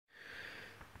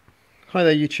Hi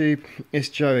there YouTube, it's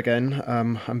Joe again.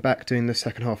 I'm back doing the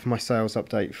second half of my sales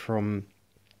update from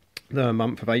the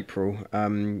month of April.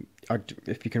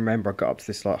 If you can remember, I got up to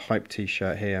this like hype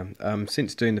t-shirt here.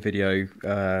 Since doing the video,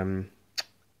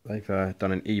 they've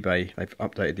done an eBay, they've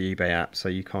updated the eBay app so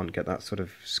you can't get that sort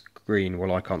of screen.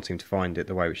 Well, I can't seem to find it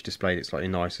the way which displayed it slightly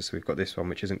nicer, so we've got this one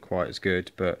which isn't quite as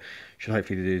good, but should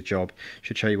hopefully do the job.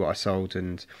 Should show you what I sold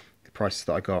and prices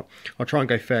that I got. I'll try and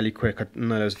go fairly quick. I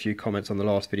know there was a few comments on the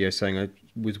last video saying I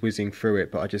was whizzing through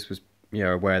it, but I just was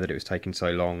aware that it was taking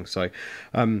so long. So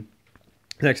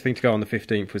next thing to go on the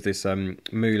 15th was this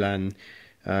Mulan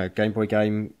Game Boy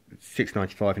game,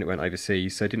 £6.95, and it went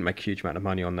overseas, so I didn't make a huge amount of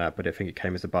money on that, but I think it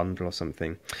came as a bundle or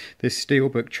something. This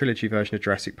Steelbook trilogy version of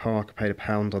Jurassic Park, I paid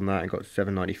 £1 on that and got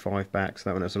 £7.95 back, so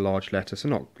that one was a large letter, so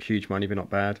not huge money but not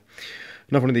bad.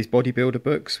 Another one of these bodybuilder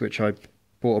books, which I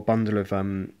bought a bundle of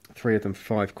 3 of them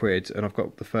for £5, and I've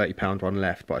got the £30 one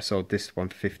left, but I sold this one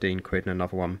for £15 and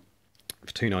another one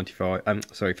for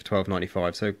 £2.95. Sorry, for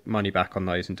 £12.95. So money back on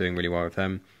those and doing really well with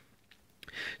them.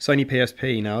 Sony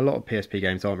PSP. Now, a lot of PSP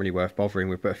games aren't really worth bothering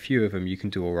with, but a few of them you can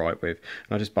do alright with.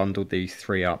 And I just bundled these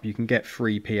 3 up. You can get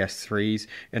free PS3s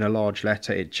in a large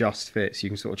letter. It just fits. You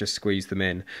can sort of just squeeze them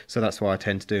in. So that's why I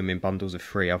tend to do them in bundles of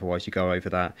 3. Otherwise, you go over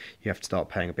that, you have to start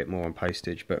paying a bit more on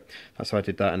postage. But that's why I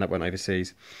did that, and that went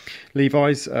overseas.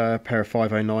 Levi's, a pair of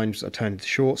 509s I turned into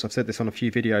shorts. I've said this on a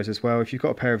few videos as well. If you've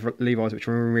got a pair of Levi's which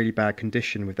are in really bad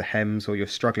condition with the hems, or you're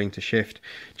struggling to shift,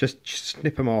 just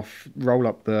snip them off, roll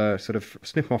up the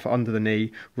snip them off under the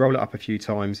knee, roll it up a few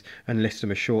times and list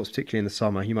them as shorts, particularly in the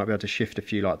summer. You might be able to shift a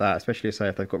few like that, especially say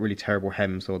if they've got really terrible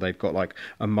hems or they've got like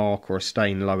a mark or a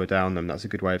stain lower down them. That's a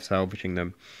good way of salvaging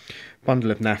them. Bundle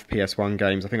of NAF PS1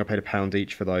 games, I think I paid £1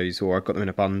 each for those, or I got them in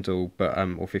a bundle, but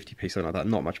or 50p, something like that.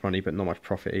 Not much money, but not much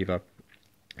profit either.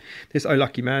 This Oh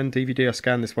Lucky Man DVD, I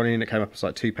scanned this one in, it came up as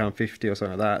like £2.50 or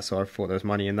something like that, so I thought there was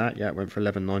money in that. Yeah, it went for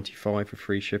 £11.95 for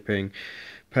free shipping.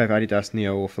 Pair of Adidas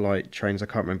Neo Ortholite trainers, I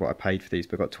can't remember what I paid for these,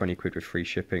 but I got £20 with free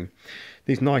shipping.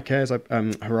 These Nike Airs,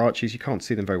 Huaraches, you can't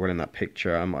see them very well in that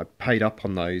picture. I paid up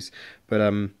on those,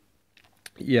 but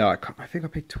yeah, I think I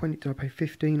paid 20, did I pay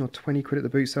 15 or 20 quid at the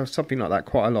boot sale? Something like that,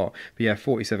 quite a lot. But yeah,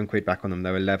 47 quid back on them.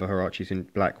 They were leather Huaraches in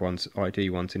black ones, ID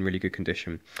ones in really good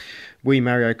condition. Wii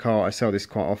Mario Kart, I sell this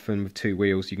quite often with 2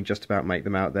 wheels. You can just about make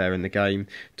them out there in the game.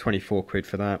 24 quid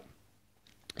for that.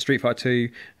 Street Fighter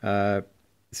 2,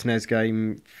 SNES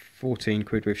game, 14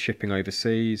 quid with shipping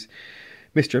overseas.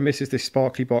 Mr. and Mrs. This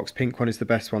sparkly box, pink one is the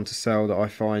best one to sell that I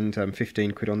find.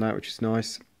 15 quid on that, which is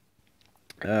nice.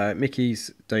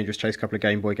 Mickey's Dangerous Chase, couple of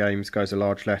Game Boy games, goes a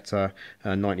large letter,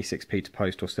 96p to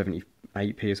post, or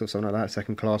 78p or something like that,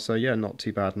 second class. So yeah, not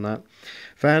too bad on that.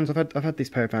 Vans, I've had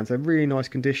these pair of Vans. They're really nice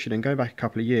condition, and going back a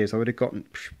couple of years, I would have gotten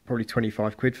probably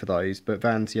 25 quid for those. But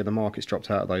Vans, yeah, the market's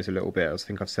dropped out of those a little bit. I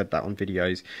think I've said that on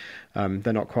videos.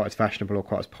 They're not quite as fashionable or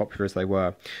quite as popular as they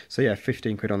were. So yeah,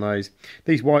 15 quid on those.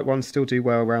 These white ones still do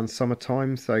well around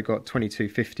summertime, so I got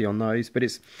 22.50 on those. But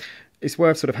it's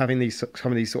worth sort of having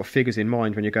some of these sort of figures in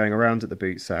mind when you're going around at the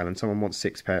boot sale and someone wants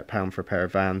 £6 for a pair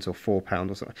of Vans, or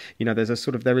 £4 or something. You know,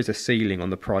 there is a ceiling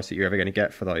on the price that you're ever going to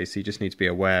get for those, so you just need to be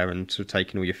aware and sort of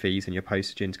taking all your fees and your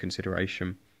postage into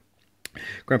consideration.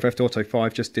 Grand Theft Auto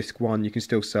 5, just disc 1, you can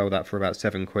still sell that for about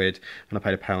 7 quid, and I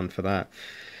paid £1 for that.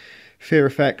 Fear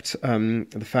Effect,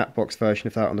 the fat box version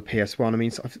of that on the PS1. I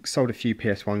mean, I've sold a few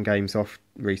PS1 games off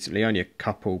recently, only a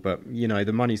couple, but, you know,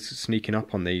 the money's sneaking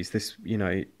up on these. This, you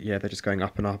know, yeah, they're just going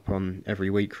up and up on every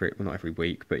week, well, not every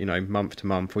week, but, you know, month to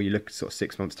month, or you look at sort of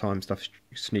 6 months' time, stuff's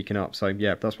sneaking up. So,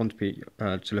 yeah, that's one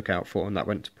to look out for, and that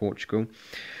went to Portugal.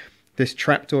 This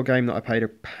Trapdoor game that I paid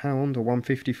 £1 or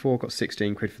 £1.50 for, got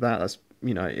 16 quid for that. That's,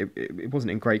 you know, it wasn't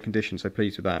in great condition, so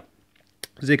pleased with that.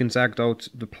 Zig and Zagdoll,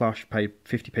 the plush, paid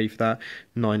 50p for that,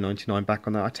 £9.99 back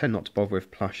on that. I tend not to bother with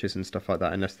plushes and stuff like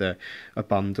that unless they're a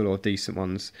bundle or decent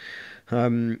ones.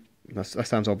 That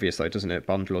sounds obvious though, doesn't it?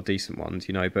 Bundle or decent ones,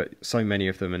 you know, but so many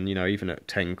of them, and, you know, even at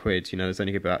 10 quid, you know, there's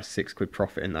only about 6 quid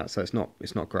profit in that, so it's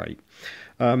not great.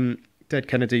 Dead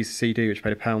Kennedys CD, which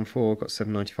I paid £1 for, got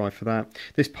 £7.95 for that.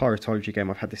 This Piratology game,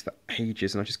 I've had this for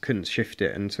ages, and I just couldn't shift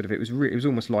it, and sort of it was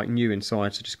almost like new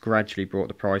inside, so just gradually brought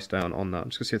the price down on that. I'm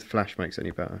just going to see if the flash makes it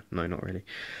any better. No, not really.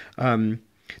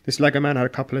 This Lego Man, had a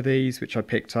couple of these, which I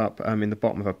picked up in the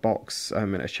bottom of a box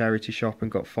in a charity shop, and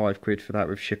got 5 quid for that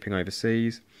with shipping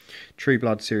overseas. True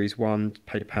Blood Series 1,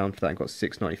 paid £1 for that and got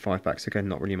 £6.95 back, so again,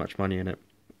 not really much money in it.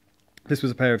 This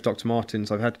was a pair of Dr. Martens.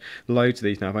 I've had loads of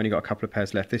these now. I've only got a couple of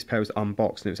pairs left. This pair was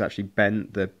unboxed and it was actually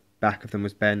bent. The back of them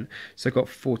was bent. So I got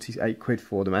 48 quid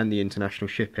for them and the international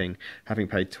shipping, having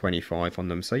paid 25 on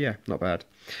them. So yeah, not bad.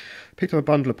 Picked up a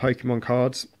bundle of Pokemon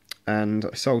cards, and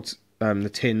I sold the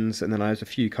tins, and then there's a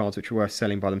few cards which are worth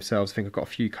selling by themselves. I think I've got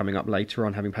a few coming up later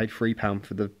on. Having paid £3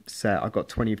 for the set, I got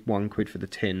 21 quid for the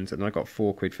tins, and then I got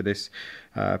 4 quid for this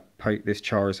this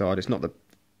Charizard. It's not the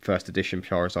first edition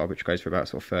Charizard, which goes for about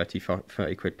sort of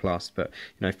 30 quid plus, but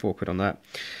 4 quid on that.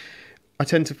 I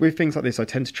tend to, with things like this, I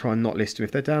tend to try and not list them.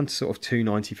 If they're down to sort of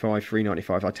 £2.95,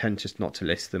 £3.95, I tend just not to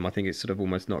list them. I think it's sort of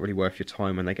almost not really worth your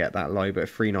time when they get that low, but at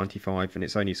 £3.95 and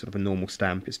it's only sort of a normal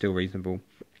stamp, it's still reasonable.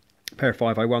 A pair of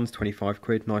 501s, 25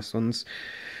 quid, nice ones.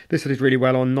 This I did really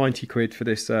well on, 90 quid for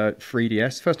this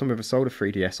 3DS. First time I've ever sold a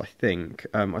 3DS, I think.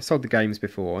 I sold the games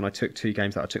before, and I took 2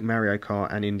 games out. I took Mario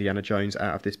Kart and Indiana Jones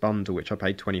out of this bundle, which I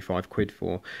paid 25 quid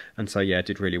for. And so, yeah,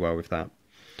 did really well with that.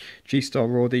 G-Star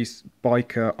Raw, these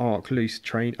biker arc loose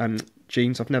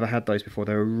jeans, I've never had those before.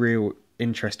 They're a real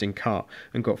interesting cut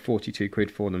and got 42 quid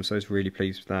for them, so I was really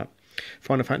pleased with that.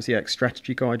 Final Fantasy X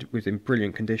strategy guide was in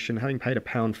brilliant condition. Having paid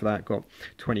 £1 for that, got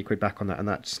 20 quid back on that, and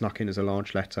that snuck in as a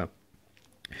large letter.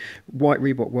 White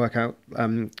Reebok workout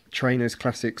trainers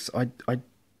classics. I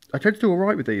tried to do all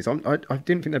right with these. I didn't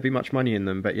think there'd be much money in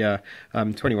them, but yeah,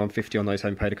 21.50 on those.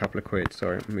 Having paid a couple of quid.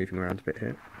 Sorry, I'm moving around a bit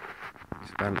here.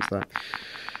 Just balance that.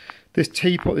 This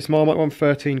teapot, this Marmite one,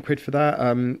 13 quid for that.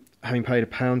 Having paid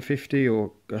 £1.50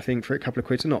 or I think for a couple of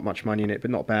quid, so not much money in it,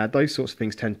 but not bad. Those sorts of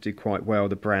things tend to do quite well.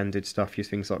 The branded stuff, use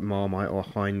things like Marmite or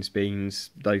Heinz beans,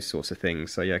 those sorts of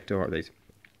things. So yeah, do all right with these.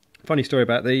 Funny story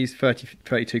about these,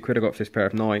 32 quid I got for this pair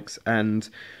of Nikes and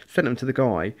sent them to the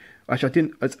guy. Actually, I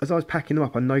didn't, as I was packing them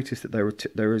up, I noticed that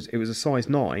it was a size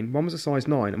 9. One was a size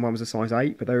 9 and one was a size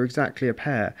 8, but they were exactly a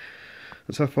pair.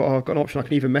 And so I thought, I've got an option. I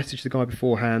can either message the guy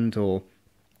beforehand or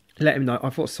let him know. I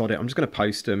thought, sod it, I'm just going to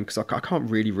post them because I can't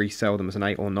really resell them as an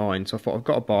 8 or 9. So I thought, I've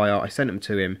got a buyer. I sent them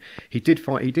to him. He did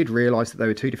realise that they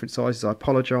were 2 different sizes. I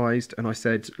apologised and I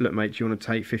said, look, mate, do you want to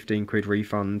take 15 quid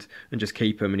refund and just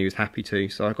keep them? And he was happy to.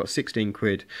 So I got 16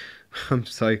 quid.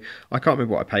 So I can't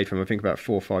remember what I paid for them. I think about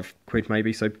 4 or 5 quid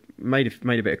maybe. So made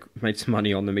some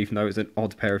money on them, even though it was an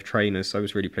odd pair of trainers. So I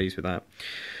was really pleased with that.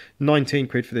 19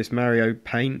 quid for this Mario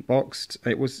paint boxed.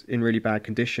 It was in really bad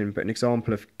condition, but an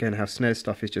example of again how SNES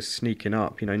stuff is just sneaking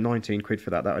up. 19 quid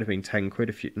for that. That would have been 10 quid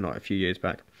a few years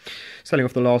back. Selling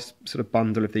off the last sort of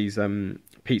bundle of these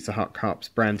Pizza Hut cups,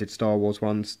 branded Star Wars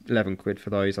ones. 11 quid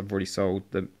for those. I've already sold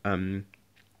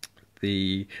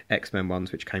the X-Men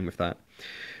ones, which came with that.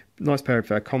 Nice pair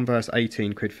of Converse,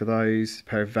 18 quid for those.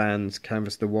 Pair of Vans,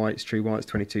 Canvas, the whites, True Whites,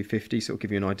 22.50. So it'll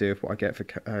give you an idea of what I get for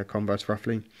Converse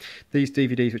roughly. These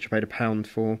DVDs, which I paid £1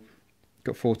 for,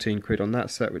 got 14 quid on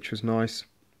that set, which was nice.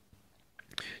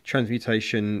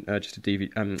 Transmutation, just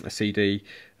a CD,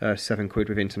 7 quid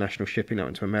with international shipping. That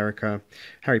went to America.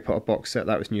 Harry Potter box set,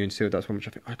 that was new and sealed. That's one which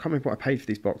I can't remember what I paid for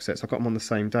these box sets. I got them on the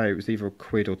same day. It was either a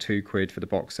quid or 2 quid for the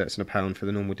box sets and £1 for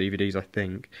the normal DVDs, I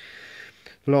think.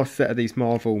 The last set of these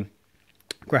Marvel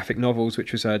graphic novels,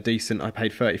 which was decent. I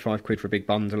paid 35 quid for a big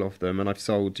bundle of them, and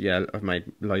I've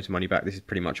made loads of money back. This is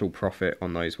pretty much all profit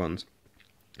on those ones.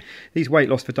 These weight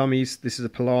loss for dummies, this is a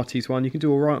Pilates one. You can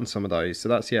do all right on some of those. So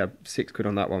that's, 6 quid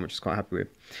on that one, which is quite happy with.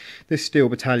 This Steel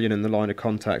Battalion and the Line of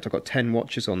Contact, I've got 10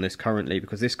 watches on this currently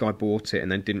because this guy bought it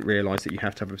and then didn't realise that you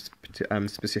have to have a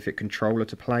specific controller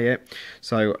to play it.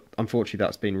 So unfortunately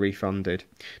that's been refunded.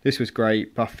 This was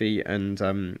great. Buffy and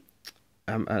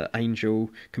Angel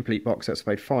complete box sets.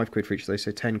 I paid 5 quid for each of those,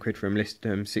 so 10 quid for them, listed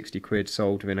them, 60 quid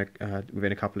sold within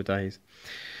a couple of days.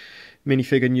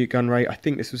 Minifigure Newt Gunray, I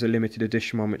think this was a limited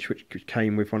edition one which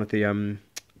came with one of the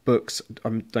books.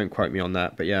 Don't quote me on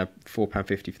that, but yeah,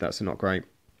 £4.50 for that, so not great.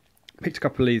 Picked a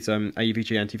couple of these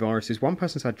AVG antiviruses. One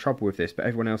person's had trouble with this, but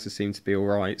everyone else has seemed to be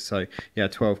alright, so yeah,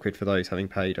 12 quid for those, having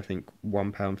paid I think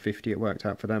 £1.50 it worked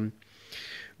out for them.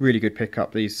 Really good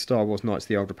pickup. These Star Wars Knights of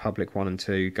the Old Republic 1 and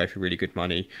 2 go for really good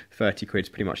money. 30 quid's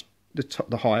pretty much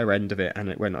the higher end of it, and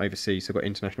it went overseas, so got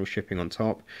international shipping on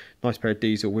top. Nice pair of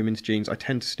Diesel women's jeans. I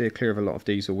tend to steer clear of a lot of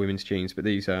Diesel women's jeans, but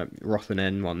these Roth and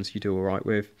N ones you do all right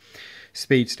with.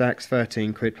 Speed Stacks,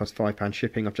 13 quid plus £5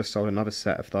 shipping. I've just sold another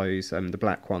set of those, the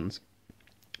black ones.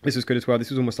 This was good as well. This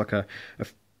was almost like a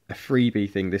freebie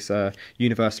thing, this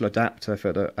universal adapter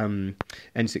for the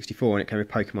N64, and it came with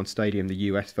Pokemon Stadium, the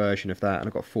US version of that, and I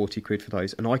got 40 quid for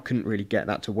those, and I couldn't really get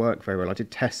that to work very well. I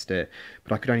did test it,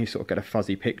 but I could only sort of get a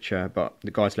fuzzy picture, but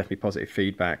the guys left me positive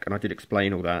feedback, and I did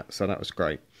explain all that, so that was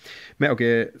great. Metal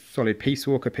Gear Solid Peace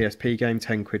Walker PSP game,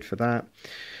 10 quid for that.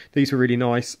 These were really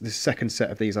nice. The second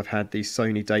set of these I've had, these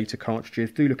Sony data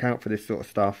cartridges. Do look out for this sort of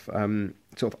stuff,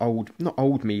 sort of old, not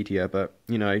old media, but,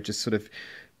 just sort of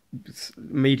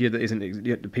media that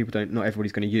isn't people don't not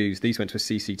everybody's going to use. These went to a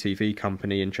CCTV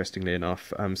company, interestingly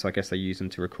enough. So I guess they use them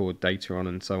to record data on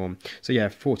and so on. So yeah,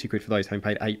 40 quid for those. Having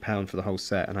paid £8 for the whole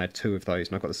set, and I had 2 of those,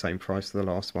 and I got the same price for the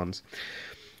last ones.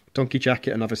 Donkey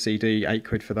Jacket, another CD, 8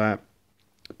 quid for that.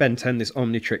 Ben 10, this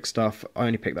Omnitrix stuff, I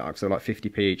only picked that up because they're like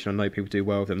 50p each, and I know people do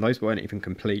well with them. Those weren't even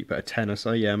complete, but a tenner,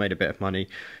 so yeah, I made a bit of money.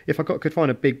 If I could find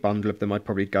a big bundle of them, I'd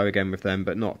probably go again with them,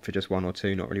 but not for just 1 or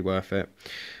 2, not really worth it.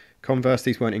 Converse,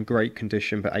 these weren't in great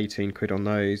condition, but 18 quid on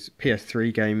those.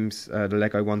 PS3 games, the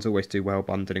Lego ones always do well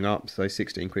bundling up, so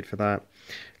 16 quid for that.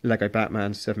 Lego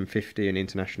Batman, 7.50, an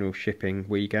international shipping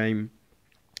Wii game.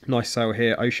 Nice sale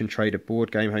here. Ocean Trader board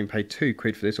game, having paid 2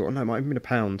 quid for this, or no, it might have been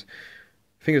 £1.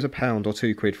 I think it was £1 or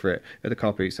 2 quid for it at the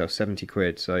car boot sale, 70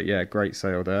 quid. So yeah, great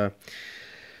sale there. A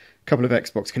couple of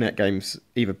Xbox Connect games,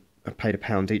 either I paid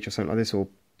 £1 each or something like this, or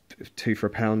 2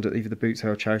 for £1 at either the boot sale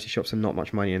or charity shops, and not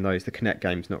much money in those. The Connect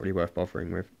game's not really worth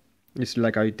bothering with. This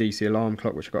Lego DC alarm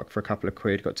clock, which I got for a couple of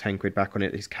quid, got 10 quid back on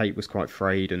it. His cape was quite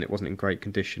frayed and it wasn't in great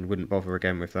condition. Wouldn't bother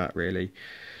again with that really.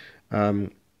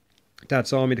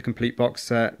 Dad's Army, the complete box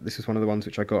set. This was one of the ones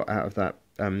which I got out of that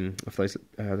of those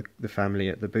the family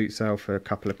at the boot sale for a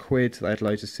couple of quid. They had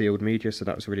loads of sealed media, so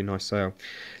that was a really nice sale.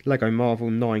 Lego Marvel,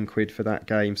 9 quid for that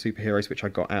game. Superheroes, which I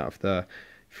got out of the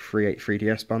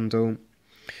 3DS bundle.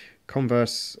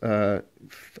 Converse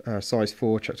size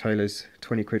 4 Chuck Taylors,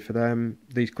 20 quid for them.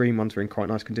 These green ones were in quite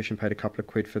nice condition, paid a couple of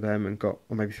quid for them and got,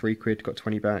 or maybe 3 quid, got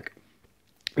 20 back.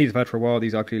 These I've had for a while,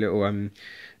 these ugly little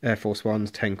Air Force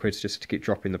Ones, 10 quid just to keep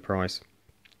dropping the price.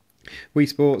 Wii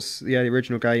Sports, yeah, the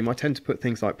original game. I tend to put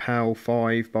things like PAL,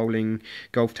 5, bowling,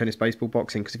 golf, tennis, baseball,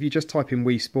 boxing, because if you just type in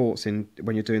Wii Sports in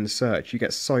when you're doing the search, you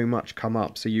get so much come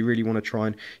up. So you really want to try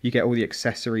and you get all the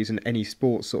accessories and any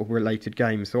sports sort of related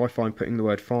games. So I find putting the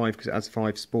word 5, because it has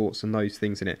 5 sports and those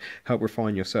things in it, help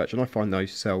refine your search. And I find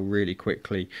those sell really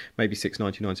quickly. Maybe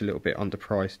 $6.99 is a little bit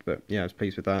underpriced, but yeah, I was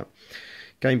pleased with that.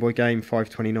 Game Boy game,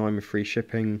 $5.29 with free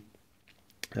shipping.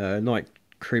 Nike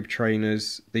crib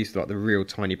trainers, these are like the real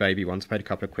tiny baby ones. I paid a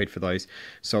couple of quid for those,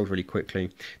 sold really quickly.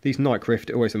 These Nike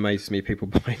Rift, it always amazes me, people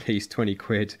buy these 20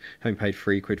 quid, home paid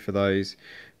 3 quid for those.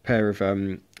 Pair of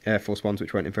Air Force Ones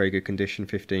which weren't in very good condition,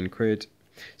 15 quid.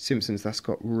 Simpsons, that's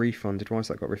got refunded. Why has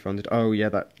that got refunded? Oh yeah,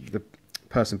 that the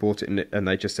person bought it and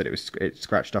they just said it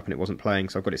scratched up and it wasn't playing,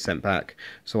 so I've got it sent back.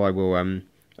 So I will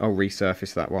I'll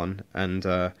resurface that one and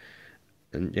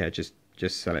yeah, just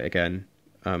sell it again.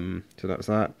 So that was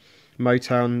that.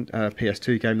 Motown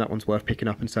PS2 game, that one's worth picking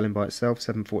up and selling by itself,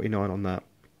 $7.49 on that.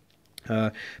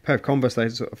 Pair of Converse, they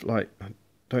sort of like, I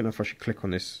don't know if I should click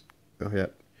on this. Oh yeah,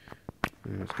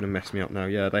 it's going to mess me up now.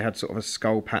 Yeah, they had sort of a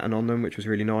skull pattern on them, which was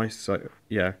really nice. So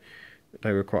yeah,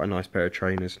 they were quite a nice pair of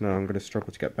trainers. Now I'm going to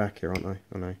struggle to get back here, aren't I?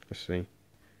 Oh no, let's see.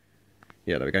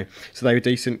 Yeah, there we go. So they were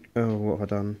decent. Oh, what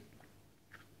have I done?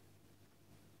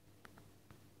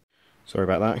 Sorry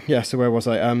about that. Yeah, so where was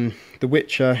I? The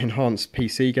Witcher enhanced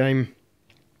PC game.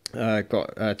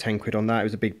 Got 10 quid on that. It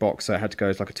was a big box, so it had to go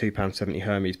as like a £2.70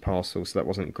 Hermes parcel, so that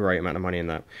wasn't a great amount of money in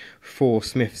that. 4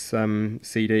 Smiths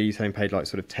CDs, having paid like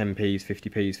sort of 10p's,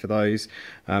 50p's for those.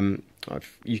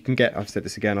 You can get, I've said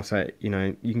this again, I'll say it, you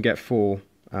know, you can get 4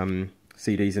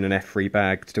 CDs in an F3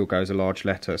 bag, still goes a large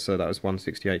letter, so that was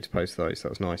 £1.68 to post those, so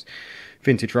that was nice.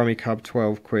 Vintage Rummy Cub,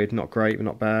 12 quid, not great, but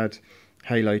not bad.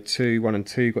 Halo 2, 1 and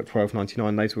 2 got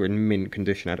 $12.99. Those were in mint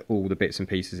condition, had all the bits and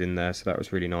pieces in there, so that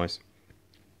was really nice.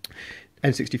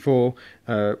 N64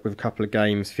 with a couple of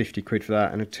games, 50 quid for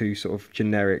that, and 2 sort of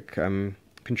generic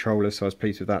controllers, so I was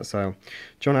pleased with that sale.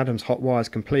 John Adams Hot Wires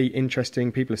complete,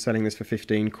 interesting. People are selling this for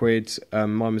 15 quid.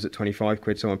 Mine was at 25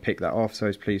 quid, so I picked that off, so I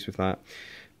was pleased with that.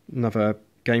 Another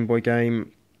Game Boy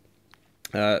game.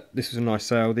 This was a nice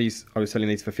sale. These I was selling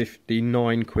these for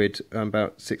 59 quid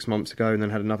about 6 months ago, and then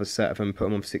had another set of them, put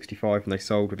them on for 65, and they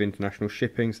sold with international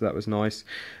shipping, so that was nice.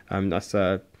 That's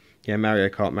yeah, Mario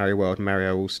Kart, Mario World,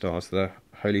 Mario All Stars, the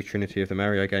holy trinity of the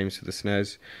Mario games for the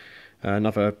SNES.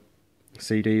 Another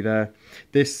CD there.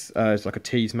 This is like a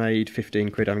tease made,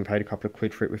 15 quid, having paid a couple of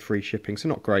quid for it with free shipping, so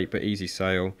not great, but easy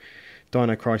sale.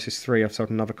 Dino Crisis 3, I've sold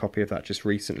another copy of that just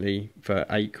recently for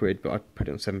 8 quid, but I put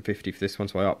it on 7.50 for this one,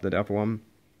 so I upped the other one.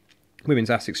 Women's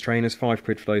Asics trainers, 5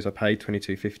 quid for those, I paid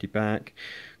 22.50 back.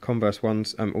 Converse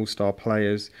ones, All-Star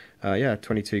players, yeah,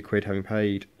 22 quid having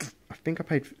paid. I think I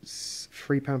paid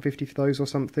 £3.50 for those or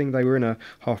something. They were in a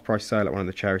half-price sale at one of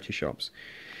the charity shops.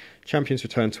 Champions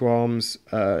Return to Arms,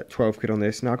 12 quid on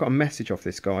this. Now, I got a message off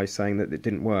this guy saying that it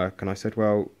didn't work, and I said,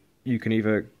 well, you can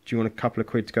either, do you want a couple of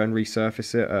quid to go and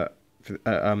resurface it at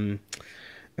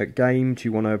game? Do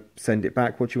you want to send it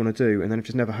back? What do you want to do? And then I've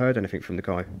just never heard anything from the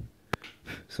guy.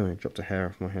 Sorry, dropped a hair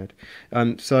off my head.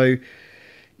 So,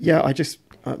 yeah, I just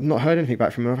I've not heard anything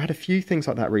back from him. I've had a few things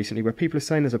like that recently where people are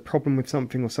saying there's a problem with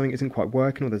something or something isn't quite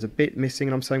working or there's a bit missing,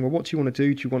 and I'm saying, well, what do you want to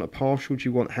do? Do you want a partial? Do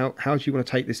you want how do you want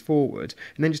to take this forward?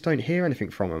 And then just don't hear anything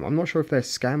from them. I'm not sure if they're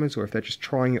scammers or if they're just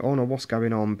trying it on or what's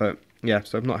going on, but yeah,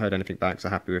 so I've not heard anything back, so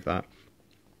happy with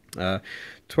that.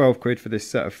 12 quid for this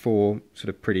set of 4 sort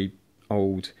of pretty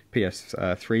old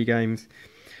PS3 games.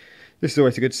 This is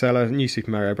always a good seller. New Super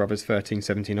Mario Brothers,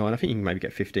 13.79. I think you can maybe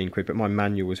get 15 quid, but my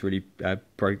manual was really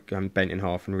bent in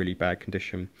half and really bad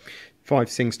condition. 5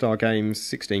 SingStar games,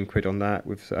 16 quid on that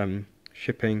with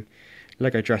shipping.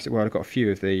 Lego Jurassic World, I've got a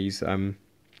few of these,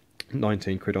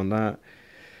 19 quid on that.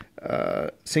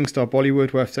 SingStar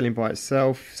Bollywood, worth selling by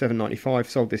itself, 7.95.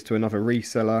 Sold this to another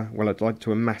reseller. Well, I'd like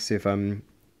to a massive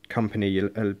company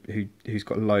who's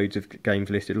got loads of games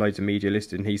listed, loads of media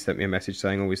listed, and he sent me a message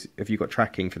saying, oh, have you got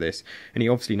tracking for this? And he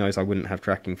obviously knows I wouldn't have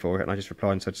tracking for it, and I just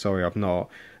replied and said, sorry, I've not.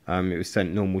 It was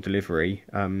sent normal delivery,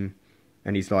 and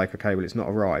he's like, okay, well, it's not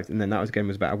arrived. And then that was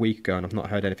about a week ago, and I've not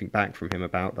heard anything back from him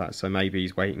about that, so maybe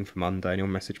he's waiting for Monday and he'll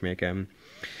message me again.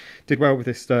 Did well with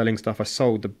this sterling stuff. I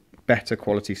sold the better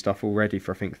quality stuff already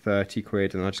for I think 30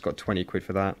 quid, and I just got 20 quid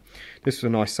for that. This was a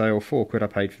nice sale. 4 quid I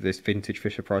paid for this vintage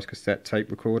Fisher Price cassette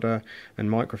tape recorder and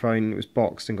microphone. It was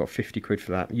boxed and got 50 quid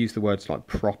for that. Used the words like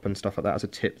prop and stuff like that as a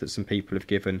tip that some people have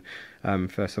given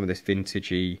for some of this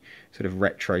vintagey sort of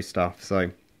retro stuff.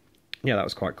 So yeah, that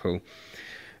was quite cool.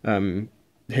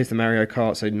 Here's the Mario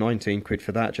Kart, so 19 quid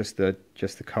for that, just the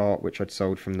cart which I'd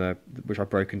sold which I'd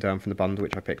broken down from the bundle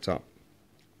which I picked up.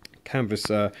 Canvas,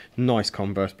 nice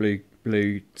Converse,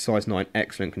 blue, size 9,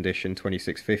 excellent condition,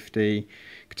 26.50.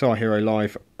 Guitar Hero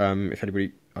Live, if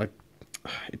anybody,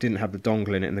 it didn't have the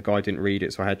dongle in it, and the guy didn't read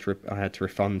it, so I had to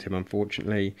refund him,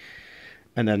 unfortunately.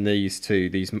 And then these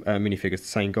minifigures, the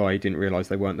same guy, he didn't realise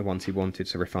they weren't the ones he wanted,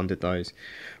 so refunded those.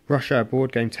 Rush Hour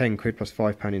board game, 10 quid plus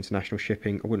 £5 international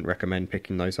shipping. I wouldn't recommend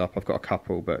picking those up. I've got a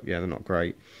couple, but yeah, they're not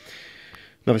great.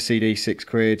 Another CD, 6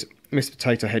 quid. Mr.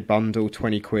 Potato Head bundle,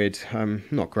 20 quid.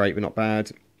 Not great, but not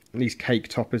bad. These cake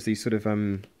toppers, these sort of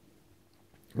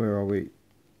where are we?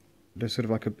 They're sort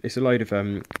of like it's a load of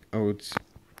old.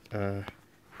 There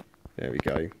we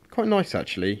go. Quite nice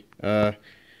actually. Toy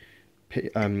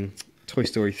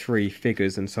Story 3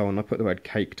 figures and so on. I put the word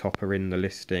cake topper in the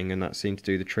listing, and that seemed to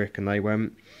do the trick, and they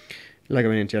went.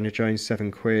 Lego and Indiana Jones, 7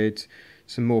 quid.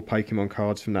 Some more Pokemon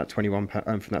cards from that from that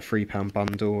 £3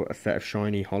 bundle. A set of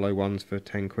shiny hollow ones for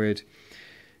 10 quid.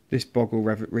 This Boggle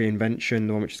Reinvention,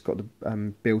 the one which has got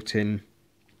the built-in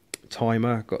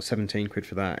timer, got 17 quid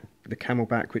for that. The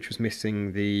Camelback, which was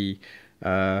missing the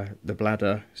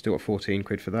bladder, still got 14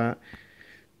 quid for that.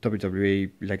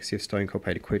 WWE Legacy of Stone Cold,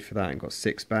 paid £1 for that and got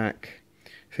 6 back.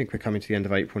 I think we're coming to the end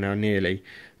of April now, nearly.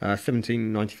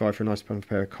 17.95 for a nice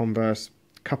pair of Converse.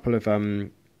 Couple of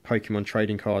Pokemon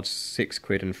trading cards, 6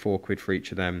 quid and 4 quid for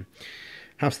each of them.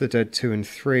 House of the Dead 2 and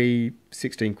 3,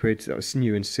 16 quid. That was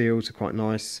new and sealed, so quite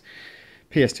nice.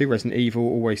 PS2 Resident Evil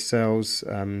always sells.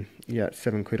 Yeah,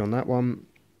 7 quid on that one.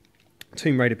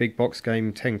 Tomb Raider big box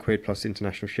game, 10 quid plus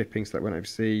international shipping, so that went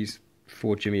overseas.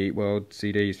 4 Jimmy Eat World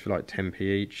CDs for like 10p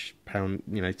each, pound,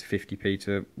 to 50p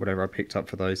to whatever I picked up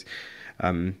for those.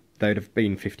 They would have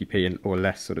been 50p or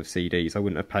less sort of CDs. I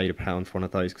wouldn't have paid £1 for one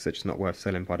of those because they're just not worth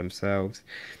selling by themselves.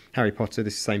 Harry Potter,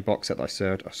 this is the same box set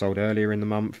that I sold earlier in the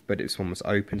month, but this one was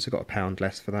open, so I got £1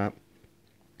 less for that.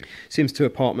 Sims 2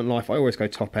 Apartment Life, I always go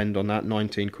top end on that,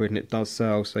 19 quid, and it does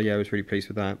sell, so yeah, I was really pleased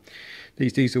with that.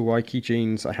 These Diesel Waikiki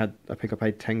jeans, I think I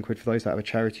paid 10 quid for those out of a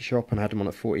charity shop, and I had them on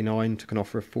at 49, took an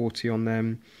offer of 40 on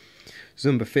them.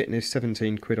 Zumba Fitness,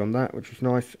 17 quid on that, which was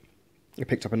nice. I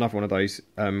picked up another one of those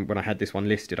when I had this one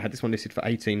listed. I had this one listed for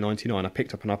 $18.99. I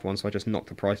picked up another one, so I just knocked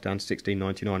the price down to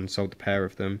 $16.99 and sold the pair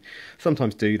of them.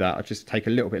 Sometimes do that. I just take a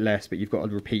little bit less, but you've got a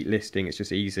repeat listing. It's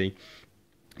just easy.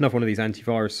 Another one of these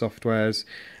antivirus softwares.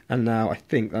 And now I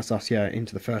think that's us, yeah,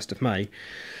 into the 1st of May.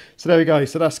 So there we go.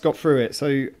 So that's got through it.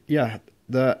 So yeah,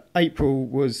 the April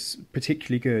was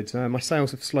particularly good. My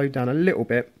sales have slowed down a little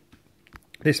bit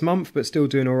this month, but still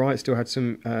doing all right. Still had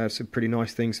some pretty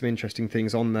nice things, some interesting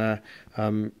things on there.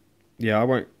 Yeah, I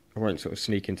won't sort of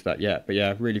sneak into that yet, but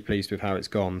yeah, really pleased with how it's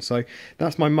gone. So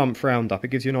that's my month roundup. It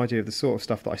gives you an idea of the sort of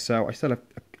stuff that I sell. I sell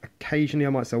occasionally,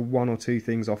 I might sell one or two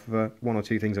things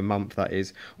a month, that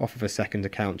is, off of a second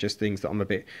account, just things that I'm a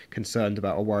bit concerned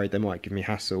about or worried they might give me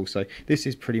hassle. So this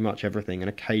is pretty much everything, and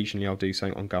occasionally I'll do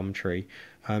something on Gumtree.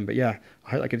 But yeah,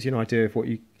 I hope that gives you an idea of what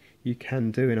you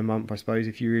can do in a month, I suppose,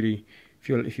 if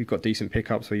you've got decent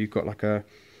pickups or you've got like a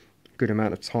good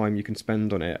amount of time you can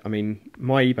spend on it. I mean,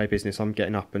 my eBay business, I'm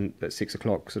getting up at 6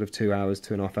 o'clock, sort of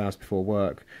 2.5 hours before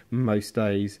work most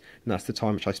days, and that's the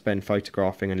time which I spend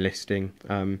photographing and listing.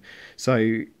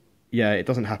 So yeah, it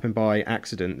doesn't happen by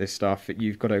accident, this stuff.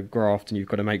 You've got to graft and you've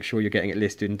got to make sure you're getting it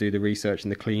listed and do the research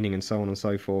and the cleaning and so on and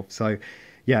so forth. So,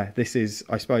 yeah, this is,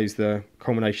 I suppose, the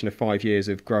culmination of 5 years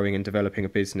of growing and developing a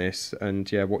business,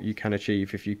 and yeah, what you can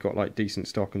achieve if you've got like decent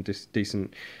stock and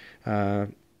decent,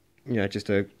 just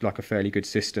a fairly good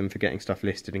system for getting stuff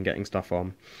listed and getting stuff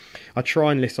on. I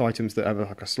try and list items that have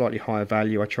like a slightly higher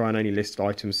value. I try and only list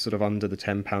items sort of under the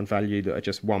 £10 value that are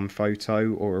just one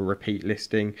photo or a repeat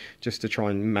listing, just to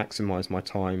try and maximise my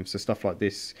time. So stuff like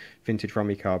this vintage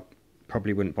rummy card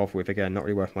probably wouldn't bother with. Again, not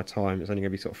really worth my time. It's only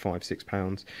going to be sort of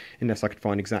 £5-6 unless I could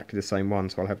find exactly the same one,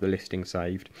 so I'll have the listing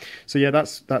saved. So yeah,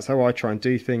 that's how I try and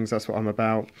do things. That's what I'm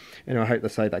about. I hope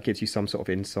that gives you some sort of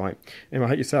insight. I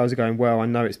hope your sales are going well. I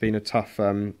know it's been a tough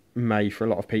May for a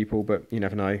lot of people, but you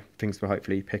never know, things will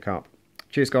hopefully pick up.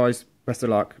 Cheers guys, best of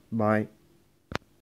luck, bye.